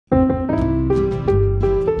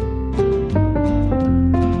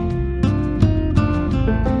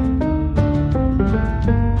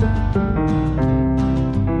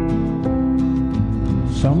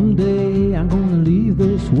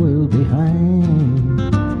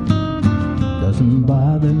doesn't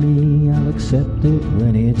bother me, I'll accept it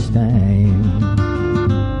when it's time.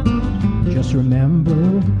 Just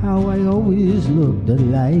remember how I always looked at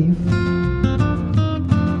life.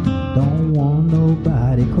 Don't want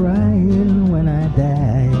nobody crying when I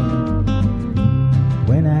die.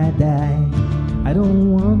 When I die, I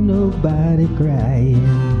don't want nobody crying.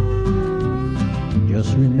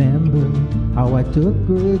 Just remember how I took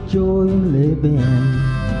great joy in living.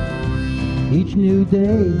 Each new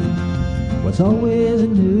day was always a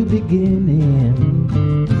new beginning.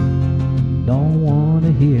 Don't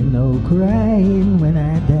wanna hear no crying when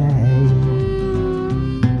I die.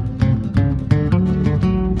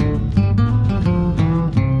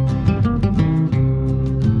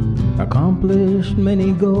 Accomplished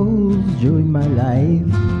many goals during my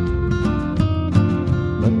life,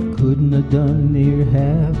 but couldn't have done near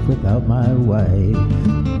half without my wife.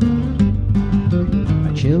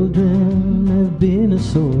 My children have been a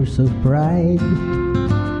source of pride,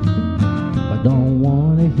 but don't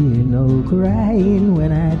wanna hear no crying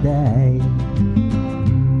when I die.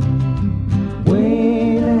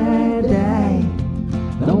 When I die,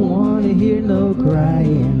 don't wanna hear no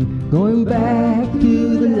crying. Going back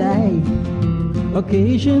to the light,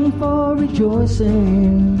 occasion for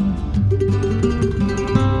rejoicing.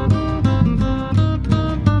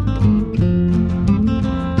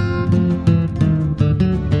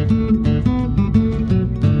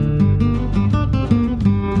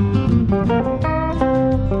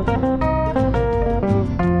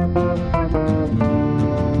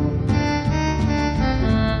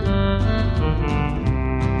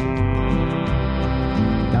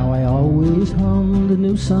 Always hummed a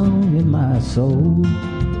new song in my soul.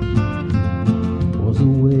 Was a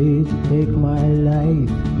way to take my life,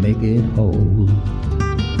 make it whole.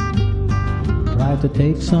 Tried to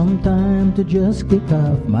take some time to just kick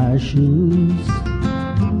off my shoes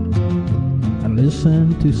and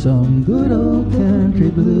listen to some good old country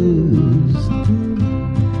blues.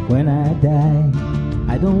 When I die,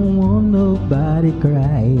 I don't want nobody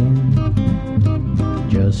crying.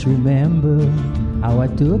 Just remember how I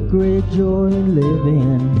took great joy in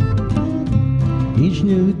living. Each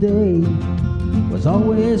new day was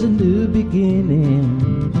always a new beginning.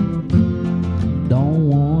 Don't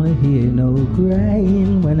wanna hear no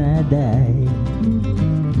crying when I die.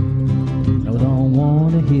 No, don't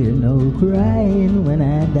wanna hear no crying when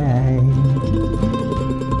I die.